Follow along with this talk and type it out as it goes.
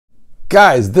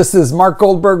Guys, this is Marc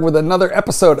Goldberg with another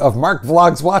episode of Marc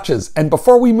Vlogs Watches. And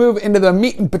before we move into the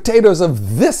meat and potatoes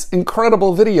of this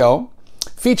incredible video,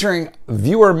 featuring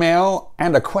viewer mail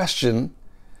and a question,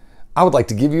 I would like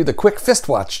to give you the quick fist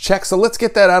watch check. So let's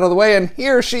get that out of the way, and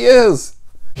here she is.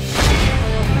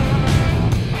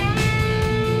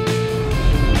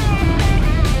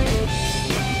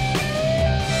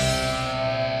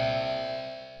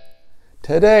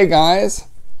 Today, guys,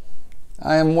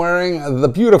 I am wearing the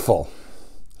beautiful,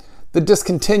 the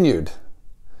discontinued,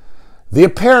 the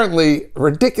apparently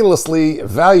ridiculously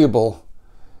valuable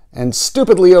and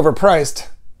stupidly overpriced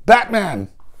Batman.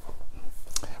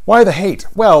 Why the hate?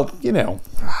 Well, you know,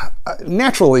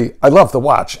 naturally, I love the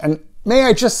watch. And may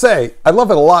I just say, I love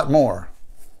it a lot more.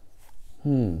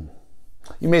 You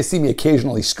may see me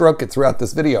occasionally stroke it throughout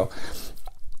this video.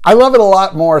 I love it a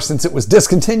lot more since it was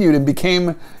discontinued and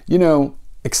became, you know,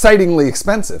 excitingly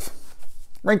expensive.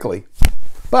 Wrinkly.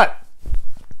 But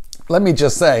let me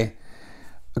just say,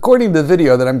 according to the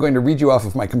video that I'm going to read you off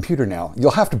of my computer now,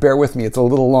 you'll have to bear with me, it's a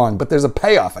little long, but there's a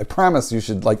payoff. I promise you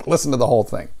should listen to the whole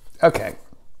thing. Okay.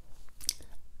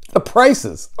 The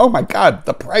prices. Oh my God,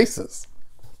 the prices.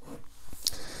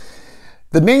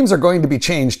 The names are going to be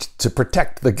changed to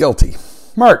protect the guilty.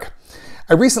 Marc,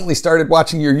 I recently started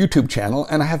watching your YouTube channel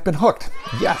and I have been hooked.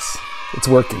 Yes, it's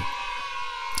working.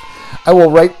 I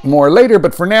will write more later,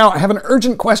 but for now, I have an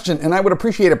urgent question and I would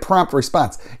appreciate a prompt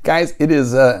response. Guys, it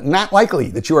is not likely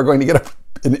that you are going to get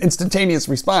an instantaneous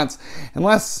response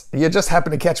unless you just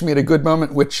happen to catch me at a good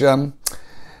moment, which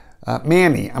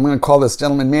Manny, I'm going to call this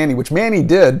gentleman Manny, which Manny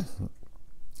did,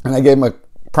 and I gave him a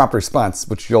prompt response,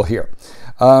 which you'll hear.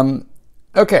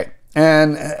 Okay,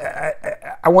 and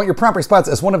I want your prompt response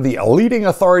as one of the leading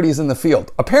authorities in the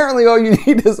field. Apparently, all you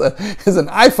need is an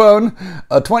iPhone,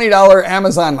 a $20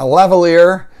 Amazon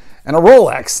lavalier, and a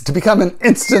Rolex to become an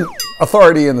instant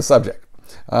authority in the subject.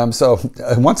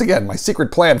 Once again, my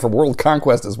secret plan for world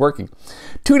conquest is working.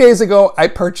 2 days ago, I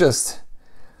purchased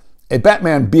a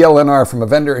Batman BLNR from a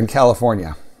vendor in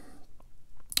California.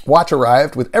 Watch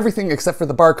arrived with everything except for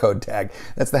the barcode tag.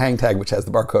 That's the hang tag, which has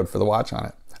the barcode for the watch on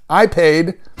it. I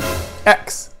paid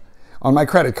X on my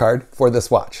credit card for this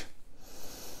watch.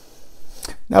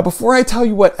 Now, before I tell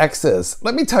you what X is,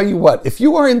 let me tell you what, if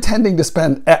you are intending to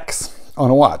spend X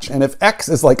on a watch, and if X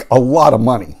is like a lot of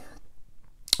money,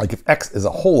 like if X is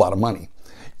a whole lot of money,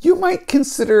 you might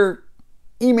consider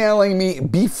emailing me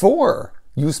before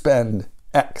you spend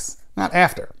X, not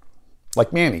after,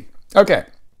 like Manny. Okay.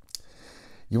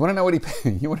 You want to know what he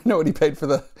paid? You want to know what he paid for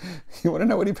the? You want to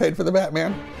know what he paid for the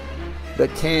Batman?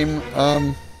 That came.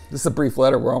 This is a brief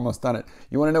letter. We're almost done it.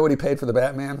 You want to know what he paid for the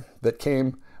Batman that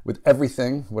came with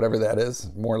everything, whatever that is,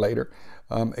 more later,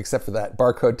 except for that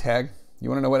barcode tag? You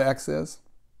want to know what X is?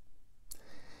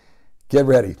 Get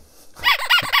ready.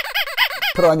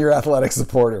 Put on your athletic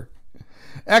supporter.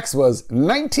 X was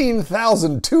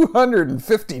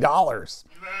 $19,250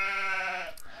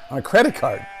 on a credit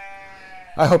card.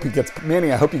 I hope he gets,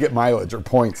 Manny, I hope you get mileage or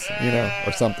points, you know,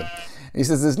 or something. He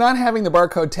says, is not having the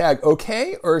barcode tag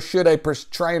okay, or should I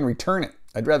try and return it?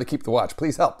 I'd rather keep the watch.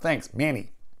 Please help. Thanks,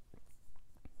 Manny.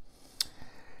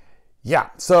 Yeah,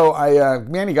 so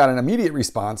Manny got an immediate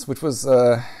response, which was,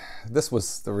 this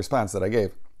was the response that I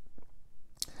gave.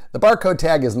 The barcode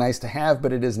tag is nice to have,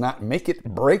 but it does not make it,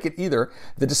 break it either.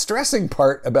 The distressing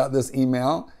part about this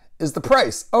email is the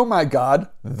price. Oh my God,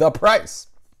 the price.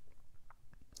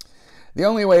 The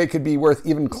only way it could be worth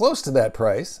even close to that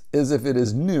price is if it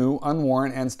is new,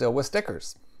 unworn, and still with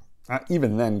stickers.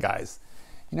 Even then, guys,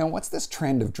 you know, what's this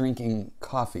trend of drinking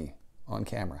coffee on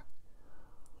camera?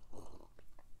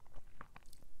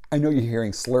 I know you're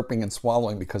hearing slurping and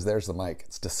swallowing because there's the mic.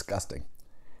 It's disgusting.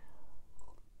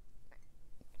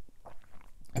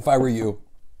 If I were you,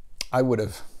 I would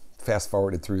have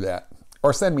fast-forwarded through that.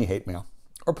 Or send me hate mail.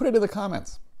 Or put it in the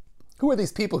comments. Who are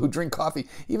these people who drink coffee?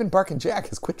 Even Bark and Jack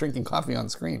has quit drinking coffee on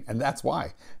screen, and that's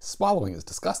why. Swallowing is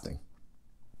disgusting.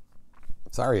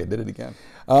 Sorry, I did it again.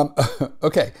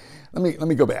 Okay, let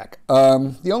me go back.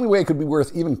 The only way it could be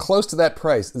worth even close to that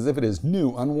price is if it is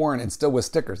new, unworn, and still with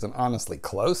stickers. And honestly,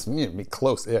 close?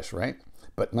 Close-ish, right?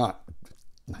 But not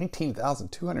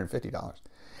 $19,250.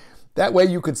 That way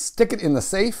you could stick it in the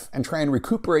safe and try and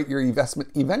recuperate your investment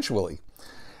eventually.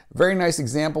 Very nice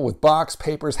example with box,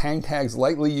 papers, hang tags,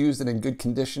 lightly used and in good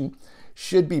condition.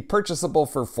 Should be purchasable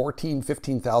for $14,000,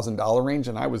 $15,000 range.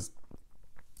 And I was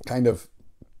kind of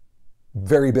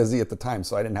very busy at the time,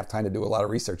 so I didn't have time to do a lot of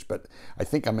research, but I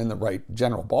think I'm in the right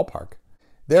general ballpark.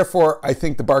 Therefore, I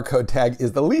think the barcode tag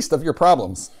is the least of your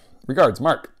problems. Regards,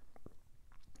 Marc.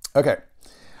 Okay.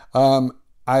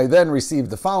 I then received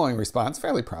the following response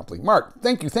fairly promptly. Mark,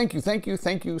 thank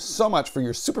you so much for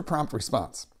your super prompt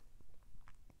response.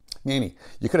 Manny,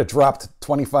 you could have dropped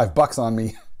 25 bucks on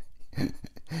me,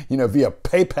 via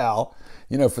PayPal,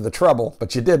 for the trouble,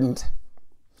 but you didn't.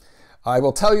 I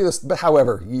will tell you this, but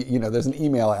however, there's an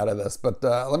email out of this, but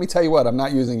let me tell you what, I'm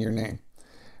not using your name.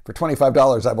 For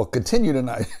 $25, I will continue to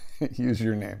not use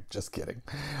your name. Just kidding.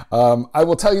 I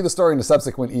will tell you the story in a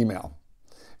subsequent email.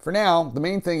 For now, the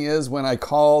main thing is when I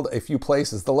called a few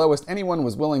places, the lowest anyone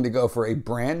was willing to go for a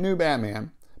brand new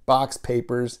Batman, box,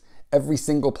 papers, every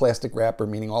single plastic wrapper,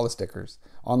 meaning all the stickers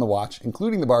on the watch,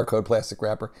 including the barcode plastic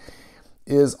wrapper,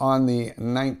 is on the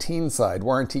 19 side.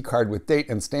 Warranty card with date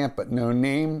and stamp, but no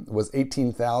name, was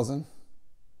 $18,000.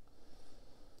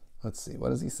 Let's see,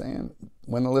 what is he saying?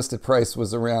 When the listed price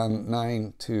was around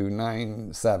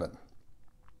 $9,297.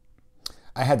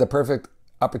 I had the perfect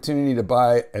opportunity to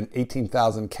buy an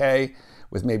 18,000 K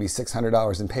with maybe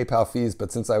 $600 in PayPal fees,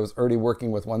 but since I was already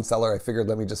working with one seller, I figured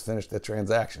let me just finish the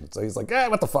transaction. So he's like,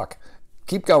 what the fuck?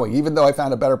 Keep going, even though I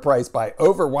found a better price by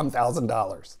over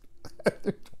 $1,000.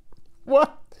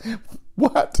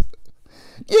 What?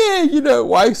 Yeah,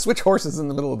 why switch horses in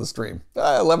the middle of the stream?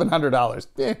 $1,100.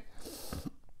 Yeah.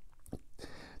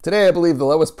 Today, I believe the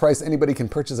lowest price anybody can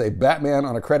purchase a Batman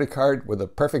on a credit card with a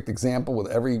perfect example with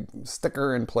every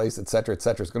sticker in place, etc.,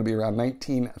 is going to be around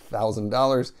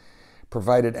 $19,000,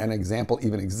 provided an example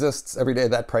even exists. Every day,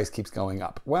 that price keeps going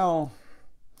up. Well,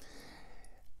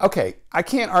 okay, I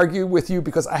can't argue with you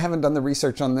because I haven't done the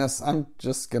research on this. I'm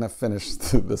just going to finish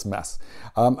this mess.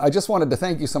 I just wanted to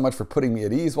thank you so much for putting me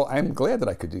at ease. Well, I'm glad that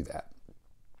I could do that.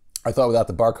 I thought without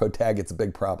the barcode tag, it's a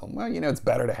big problem. Well, it's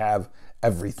better to have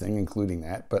everything, including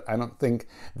that, but I don't think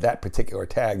that particular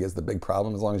tag is the big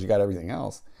problem as long as you got everything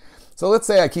else. So let's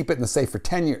say I keep it in the safe for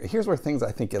 10 years. Here's where things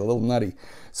I think get a little nutty.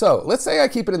 So let's say I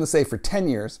keep it in the safe for 10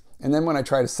 years, and then when I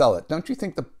try to sell it, don't you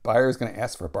think the buyer is going to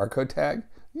ask for a barcode tag?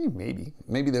 Maybe.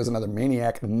 Maybe there's another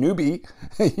maniac newbie,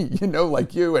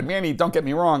 like you. And Manny, don't get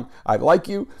me wrong, I like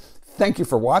you. Thank you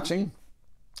for watching.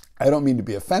 I don't mean to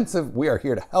be offensive. We are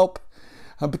here to help.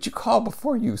 But you call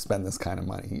before you spend this kind of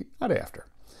money, not after.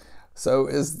 So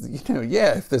if it's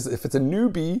a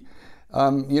newbie,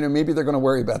 maybe they're going to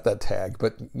worry about that tag.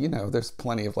 But, there's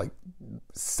plenty of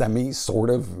sort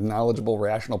of knowledgeable,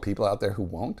 rational people out there who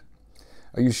won't.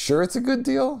 Are you sure it's a good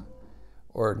deal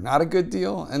or not a good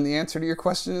deal? And the answer to your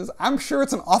question is, I'm sure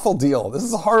it's an awful deal. This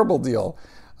is a horrible deal.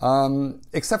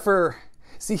 Except for,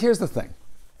 here's the thing.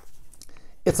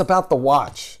 It's about the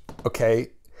watch, okay?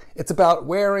 It's about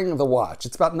wearing the watch.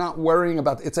 It's about not worrying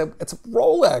about, it's a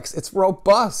Rolex. It's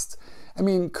robust. I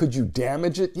mean, could you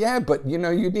damage it? Yeah, but you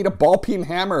need a ball peen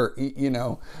hammer,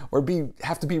 or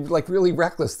have to be really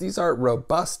reckless. These are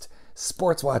robust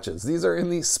sports watches. These are in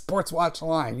the sports watch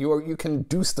line. You can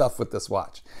do stuff with this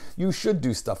watch. You should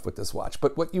do stuff with this watch.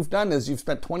 But what you've done is you've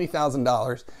spent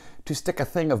 $20,000 to stick a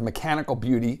thing of mechanical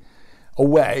beauty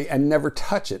away and never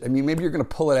touch it. I mean, maybe you're going to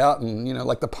pull it out and,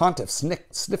 like the pontiff,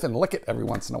 sniff and lick it every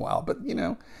once in a while. But,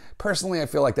 personally, I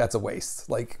feel like that's a waste.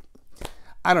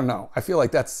 I don't know. I feel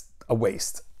like that's a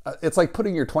waste. It's like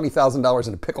putting your $20,000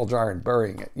 in a pickle jar and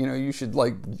burying it. You should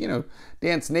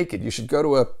dance naked. You should go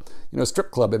to a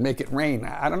strip club and make it rain.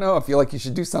 I don't know. I feel like you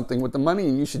should do something with the money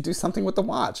and you should do something with the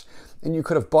watch. And you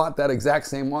could have bought that exact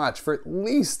same watch for at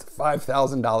least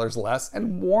 $5,000 less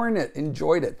and worn it,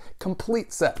 enjoyed it,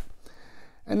 complete set.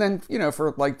 And then,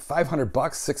 for $500, $600,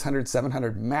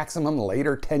 $700 maximum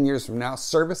later, 10 years from now,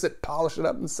 service it, polish it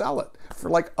up, and sell it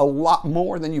for a lot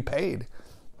more than you paid.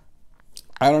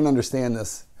 I don't understand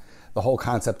the whole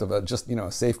concept of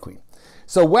a safe queen.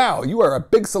 So, wow, you are a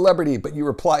big celebrity, but you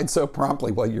replied so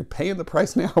promptly. Well, you're paying the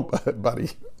price now, buddy.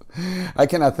 I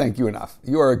cannot thank you enough.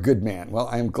 You are a good man. Well,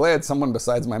 I am glad someone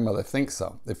besides my mother thinks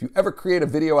so. If you ever create a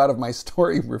video out of my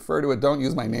story, refer to it. Don't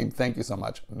use my name. Thank you so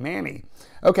much. Manny.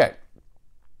 Okay.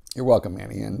 You're welcome,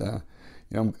 Manny, and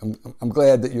I'm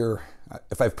glad that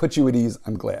if I've put you at ease,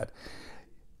 I'm glad.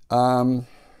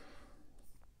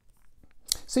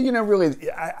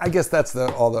 Really, I guess that's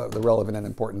all the relevant and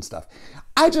important stuff.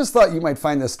 I just thought you might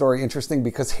find this story interesting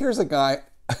because here's a guy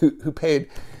who paid.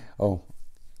 Oh,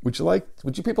 would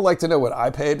you people like to know what I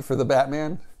paid for the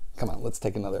Batman? Come on, let's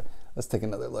take another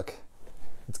look.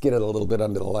 Let's get it a little bit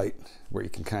under the light where you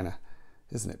can kind of,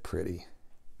 isn't it pretty?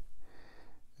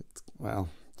 Well.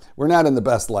 We're not in the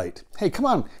best light. Hey, come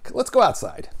on, let's go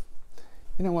outside.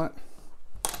 You know what?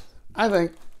 I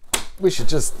think we should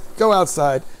just go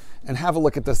outside and have a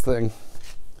look at this thing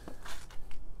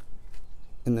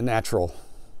in the natural.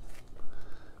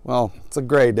 Well, it's a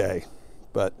gray day,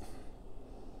 but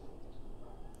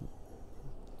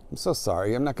I'm so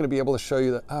sorry. I'm not going to be able to show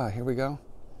you that. Here we go.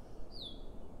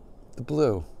 the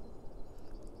blue.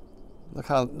 Look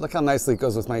how nicely it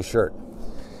goes with my shirt.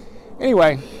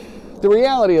 Anyway, the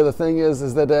reality of the thing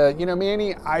is that, you know,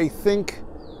 Manny, I think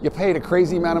you paid a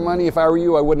crazy amount of money. If I were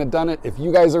you, I wouldn't have done it. If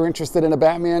you guys are interested in a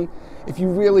Batman, if you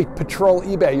really patrol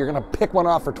eBay, you're going to pick one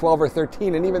off for 12 or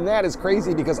 13. And even that is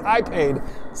crazy because I paid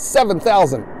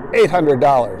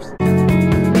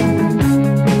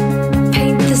 $7,800.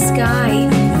 Paint the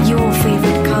sky.